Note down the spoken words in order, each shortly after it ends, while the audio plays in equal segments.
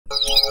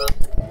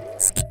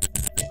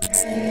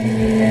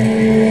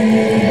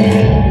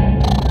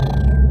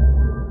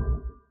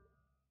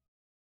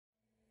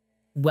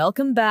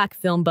Welcome back,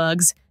 film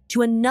bugs,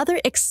 to another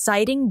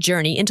exciting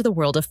journey into the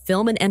world of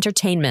film and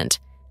entertainment.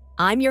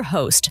 I'm your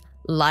host,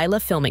 Lila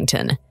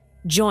Filmington.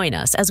 Join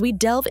us as we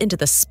delve into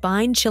the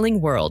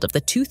spine-chilling world of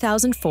the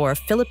 2004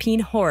 Philippine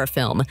horror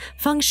film,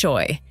 Feng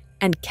Shui,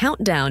 and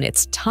count down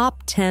its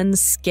top 10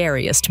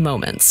 scariest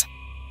moments.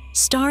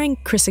 Starring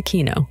Chris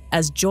Aquino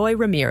as Joy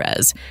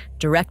Ramirez,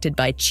 directed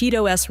by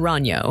Chito S.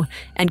 Rano,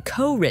 and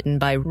co-written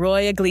by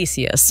Roy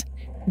Iglesias,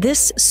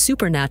 this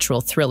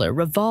supernatural thriller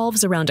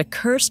revolves around a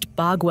cursed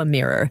bagua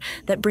mirror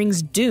that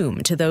brings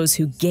doom to those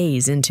who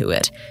gaze into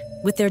it,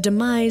 with their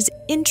demise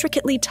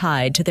intricately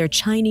tied to their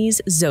Chinese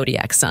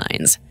zodiac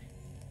signs.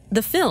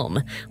 The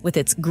film, with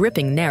its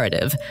gripping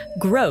narrative,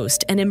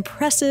 grossed an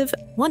impressive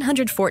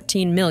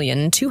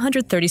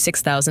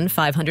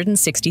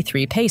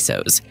 114,236,563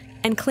 pesos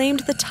and claimed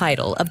the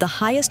title of the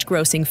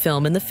highest-grossing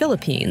film in the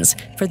Philippines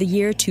for the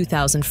year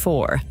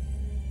 2004.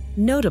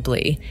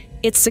 Notably,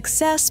 its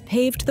success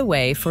paved the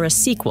way for a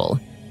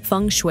sequel,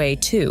 Feng Shui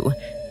 2,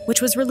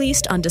 which was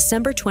released on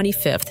December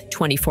 25,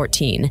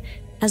 2014,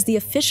 as the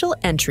official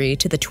entry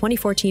to the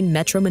 2014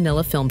 Metro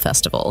Manila Film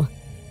Festival.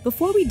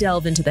 Before we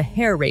delve into the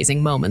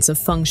hair-raising moments of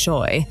Feng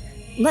Shui,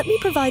 let me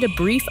provide a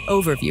brief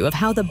overview of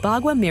how the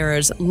bagua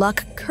mirror's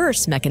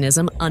luck-curse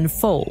mechanism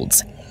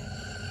unfolds.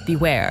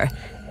 Beware,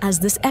 as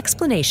this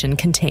explanation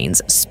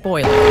contains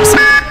spoilers.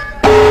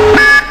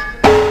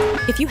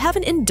 If you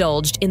haven't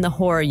indulged in the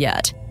horror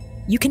yet,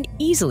 you can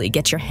easily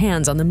get your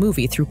hands on the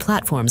movie through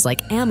platforms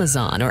like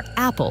Amazon or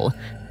Apple,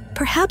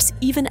 perhaps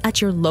even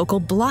at your local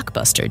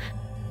Blockbuster.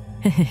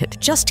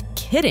 Just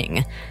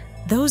kidding.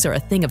 Those are a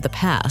thing of the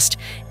past,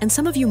 and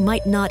some of you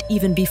might not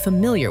even be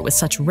familiar with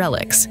such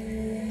relics.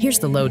 Here's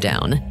the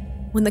lowdown.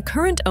 When the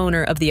current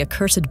owner of the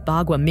accursed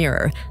bagua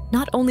mirror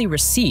not only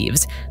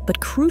receives, but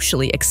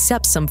crucially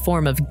accepts some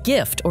form of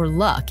gift or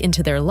luck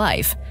into their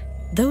life,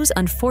 those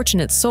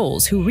unfortunate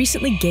souls who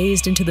recently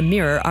gazed into the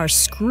mirror are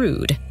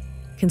screwed.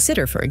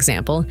 Consider, for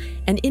example,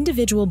 an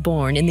individual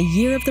born in the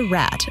year of the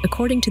rat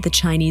according to the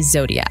Chinese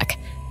zodiac: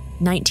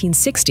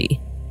 1960,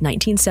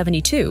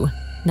 1972,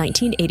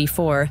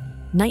 1984,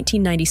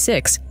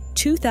 1996,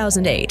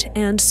 2008,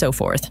 and so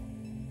forth.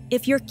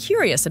 If you're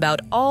curious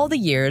about all the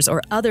years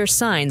or other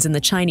signs in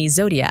the Chinese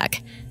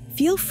zodiac,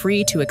 feel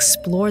free to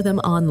explore them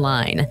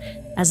online,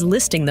 as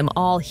listing them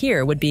all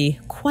here would be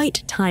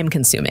quite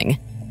time-consuming.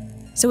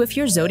 So if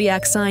your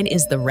zodiac sign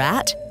is the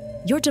rat,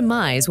 your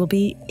demise will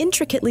be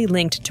intricately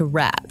linked to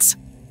rats.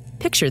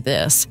 Picture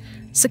this: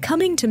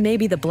 succumbing to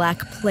maybe the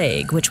Black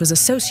Plague, which was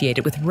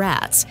associated with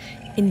rats,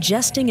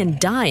 ingesting and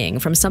dying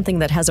from something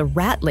that has a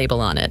rat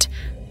label on it,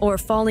 or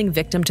falling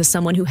victim to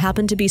someone who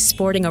happened to be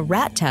sporting a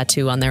rat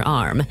tattoo on their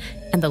arm,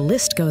 and the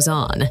list goes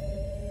on.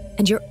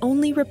 And your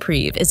only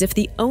reprieve is if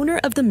the owner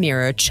of the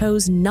mirror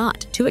chose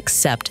not to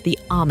accept the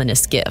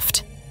ominous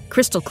gift.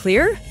 Crystal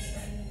clear?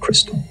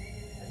 Crystal.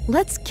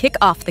 Let's kick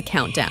off the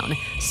countdown,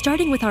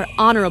 starting with our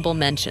honorable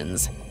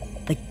mentions.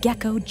 The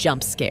gecko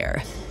jump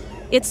scare.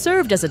 It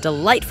served as a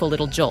delightful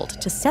little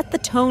jolt to set the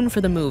tone for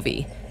the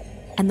movie.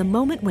 And the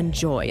moment when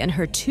Joy and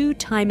her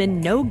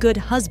two-timing no-good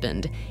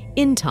husband,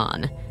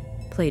 Inton,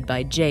 played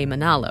by Jay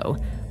Manalo,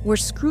 were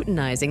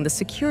scrutinizing the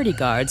security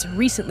guards'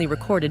 recently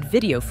recorded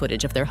video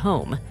footage of their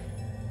home.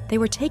 They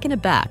were taken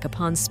aback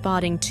upon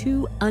spotting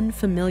two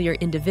unfamiliar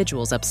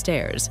individuals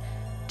upstairs,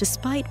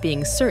 despite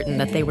being certain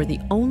that they were the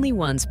only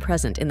ones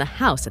present in the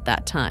house at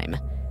that time.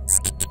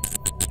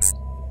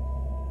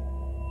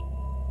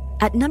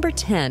 At number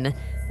 10,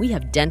 we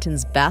have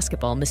Denton's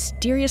basketball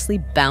mysteriously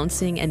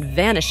bouncing and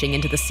vanishing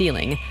into the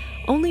ceiling,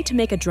 only to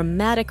make a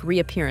dramatic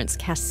reappearance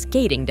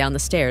cascading down the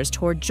stairs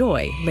toward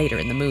Joy later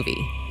in the movie.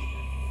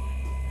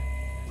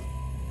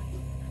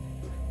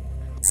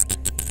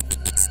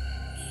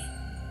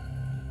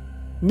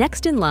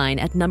 Next in line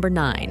at number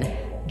 9,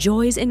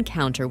 Joy's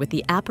encounter with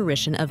the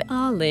apparition of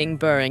Ah Ling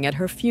Burring at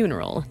her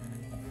funeral.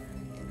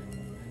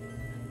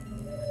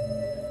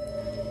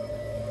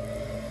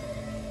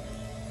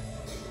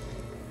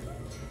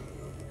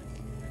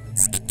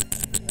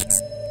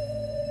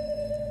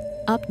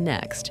 Up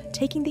next,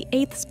 taking the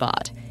 8th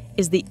spot,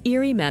 is the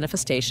eerie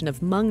manifestation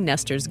of Mung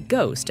Nestor's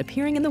ghost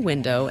appearing in the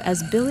window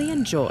as Billy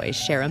and Joy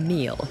share a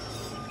meal.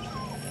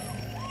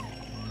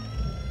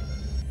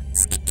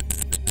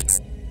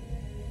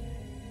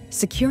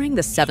 Securing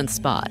the 7th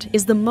spot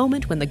is the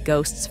moment when the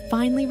ghosts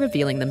finally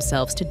revealing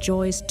themselves to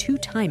Joy's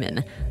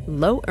two-timing,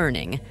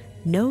 low-earning,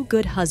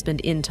 no-good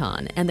husband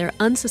Inton and their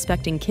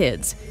unsuspecting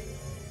kids.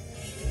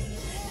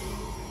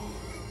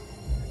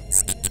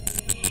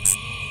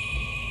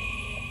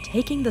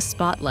 Taking the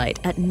spotlight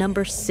at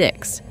number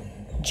 6,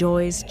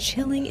 Joy's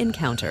chilling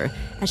encounter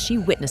as she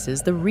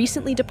witnesses the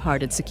recently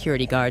departed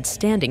security guard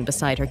standing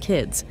beside her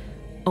kids,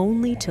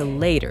 only to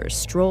later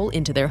stroll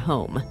into their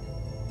home.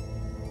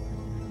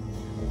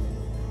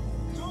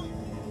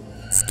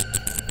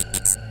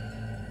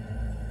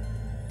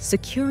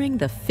 Securing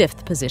the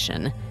 5th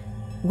position,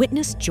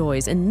 witness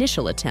Joy's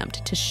initial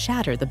attempt to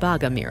shatter the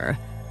Baga mirror,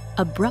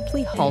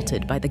 abruptly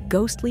halted by the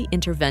ghostly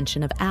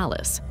intervention of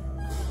Alice.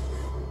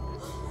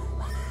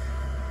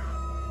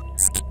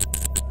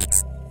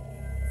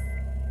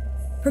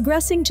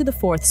 Progressing to the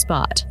fourth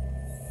spot.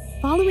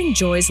 Following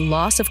Joy's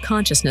loss of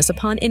consciousness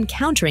upon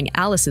encountering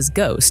Alice's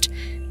ghost,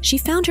 she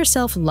found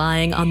herself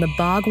lying on the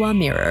Bagua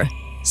mirror,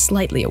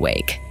 slightly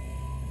awake.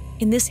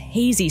 In this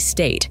hazy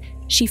state,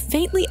 she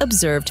faintly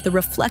observed the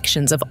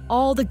reflections of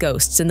all the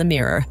ghosts in the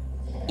mirror: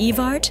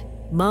 Evart,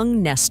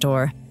 Mung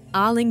Nestor,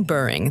 Aling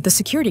Buring, the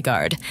security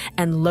guard,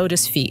 and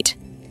Lotus Feet.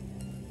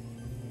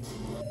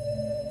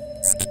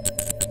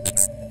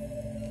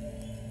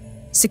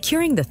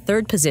 Securing the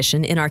third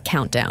position in our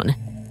countdown,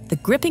 the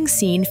gripping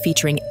scene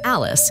featuring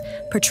Alice,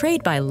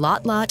 portrayed by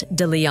Lot Lot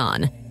de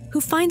Leon, who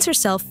finds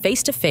herself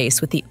face-to-face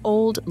with the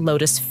old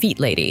Lotus Feet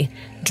lady,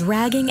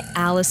 dragging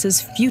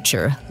Alice's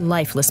future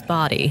lifeless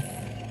body.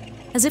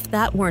 As if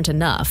that weren't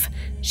enough,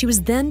 she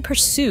was then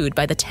pursued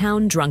by the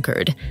town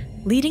drunkard,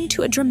 leading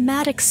to a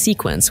dramatic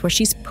sequence where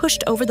she's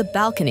pushed over the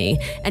balcony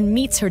and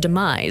meets her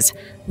demise,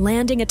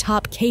 landing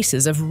atop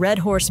cases of Red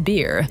Horse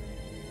beer.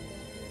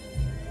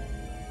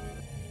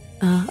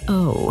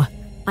 Oh.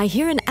 I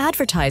hear an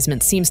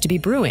advertisement seems to be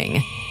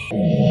brewing.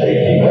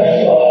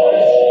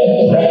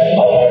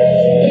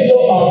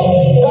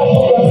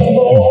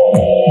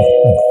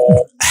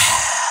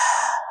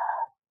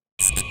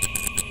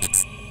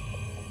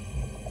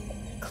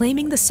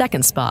 Claiming the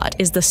second spot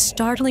is the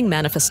startling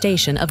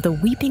manifestation of the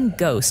weeping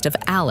ghost of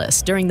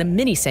Alice during the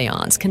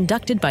mini-seance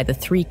conducted by the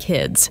three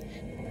kids.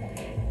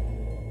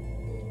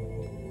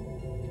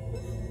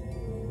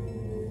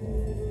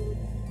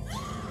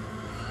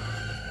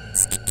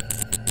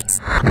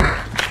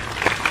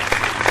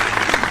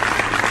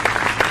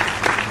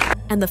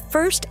 And the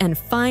first and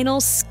final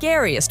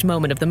scariest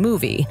moment of the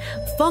movie,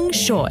 Feng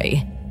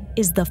Shui,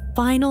 is the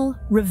final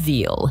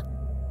reveal.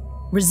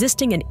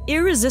 Resisting an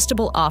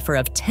irresistible offer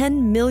of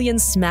 10 million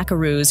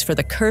smackaroos for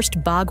the cursed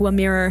Bagua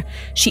mirror,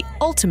 she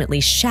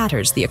ultimately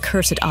shatters the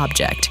accursed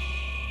object.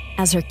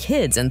 As her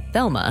kids and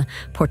Thelma,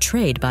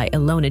 portrayed by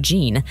Ilona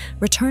Jean,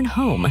 return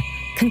home,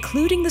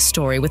 concluding the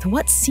story with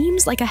what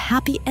seems like a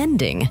happy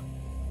ending.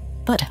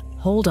 But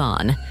hold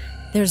on,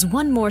 there's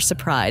one more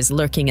surprise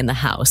lurking in the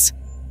house.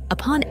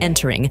 Upon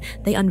entering,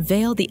 they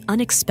unveil the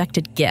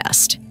unexpected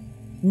guest.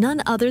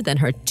 None other than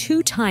her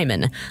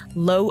two-timin',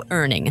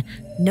 low-earning,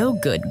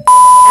 no-good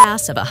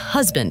ass of a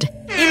husband,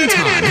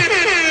 Inton.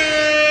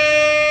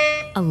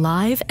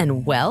 Alive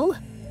and well?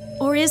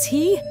 Or is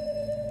he?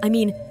 I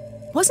mean,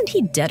 wasn't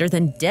he deader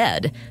than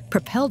dead,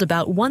 propelled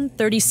about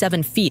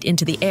 137 feet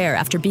into the air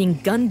after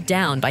being gunned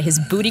down by his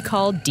booty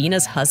call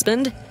Dina's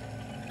husband?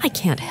 I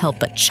can't help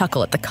but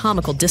chuckle at the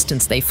comical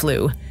distance they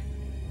flew.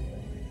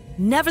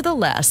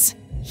 Nevertheless,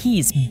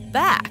 he's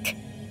back.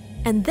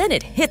 And then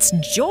it hits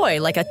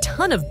Joy like a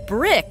ton of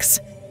bricks.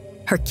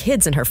 Her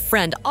kids and her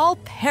friend all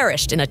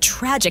perished in a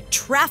tragic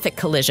traffic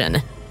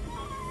collision.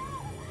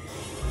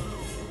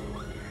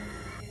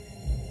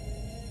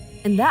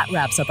 And that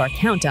wraps up our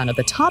countdown of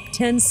the top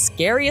 10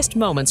 scariest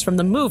moments from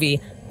the movie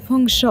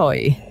Feng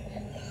Shui.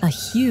 A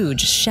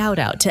huge shout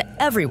out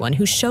to everyone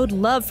who showed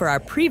love for our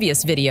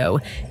previous video,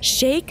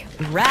 Shake,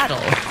 Rattle,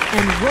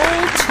 and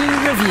Roll to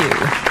Review,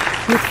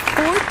 with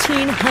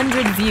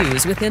 1,400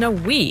 views within a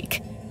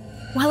week.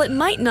 While it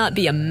might not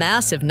be a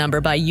massive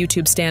number by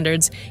YouTube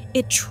standards,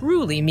 it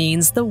truly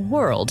means the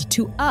world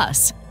to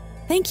us.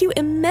 Thank you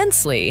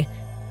immensely.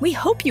 We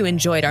hope you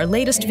enjoyed our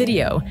latest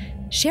video.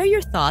 Share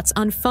your thoughts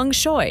on Feng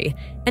Shui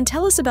and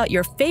tell us about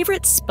your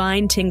favorite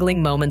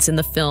spine-tingling moments in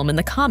the film in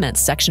the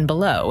comments section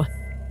below.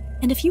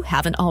 And if you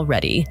haven't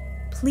already,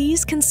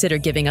 please consider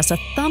giving us a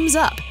thumbs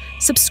up,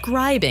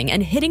 subscribing,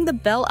 and hitting the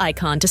bell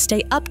icon to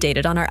stay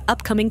updated on our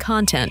upcoming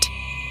content.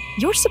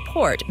 Your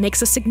support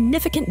makes a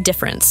significant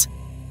difference.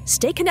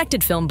 Stay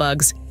connected,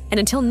 FilmBugs, and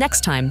until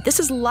next time,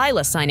 this is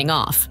Lila signing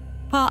off.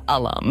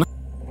 Pa'alam.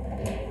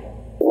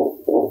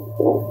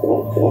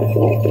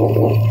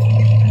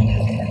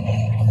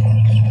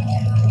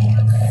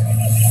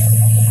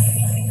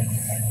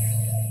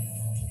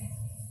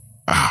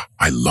 Ah,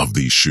 I love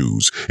these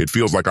shoes. It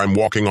feels like I'm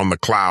walking on the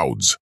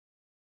clouds.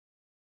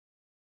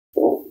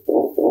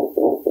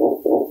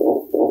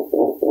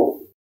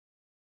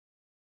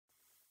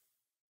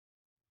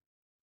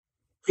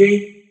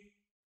嘿，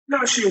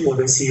那是我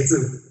的鞋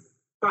子，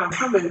把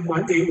它们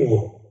还给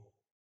我。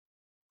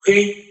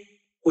嘿，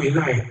回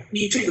来，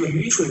你这个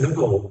愚蠢的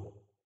狗！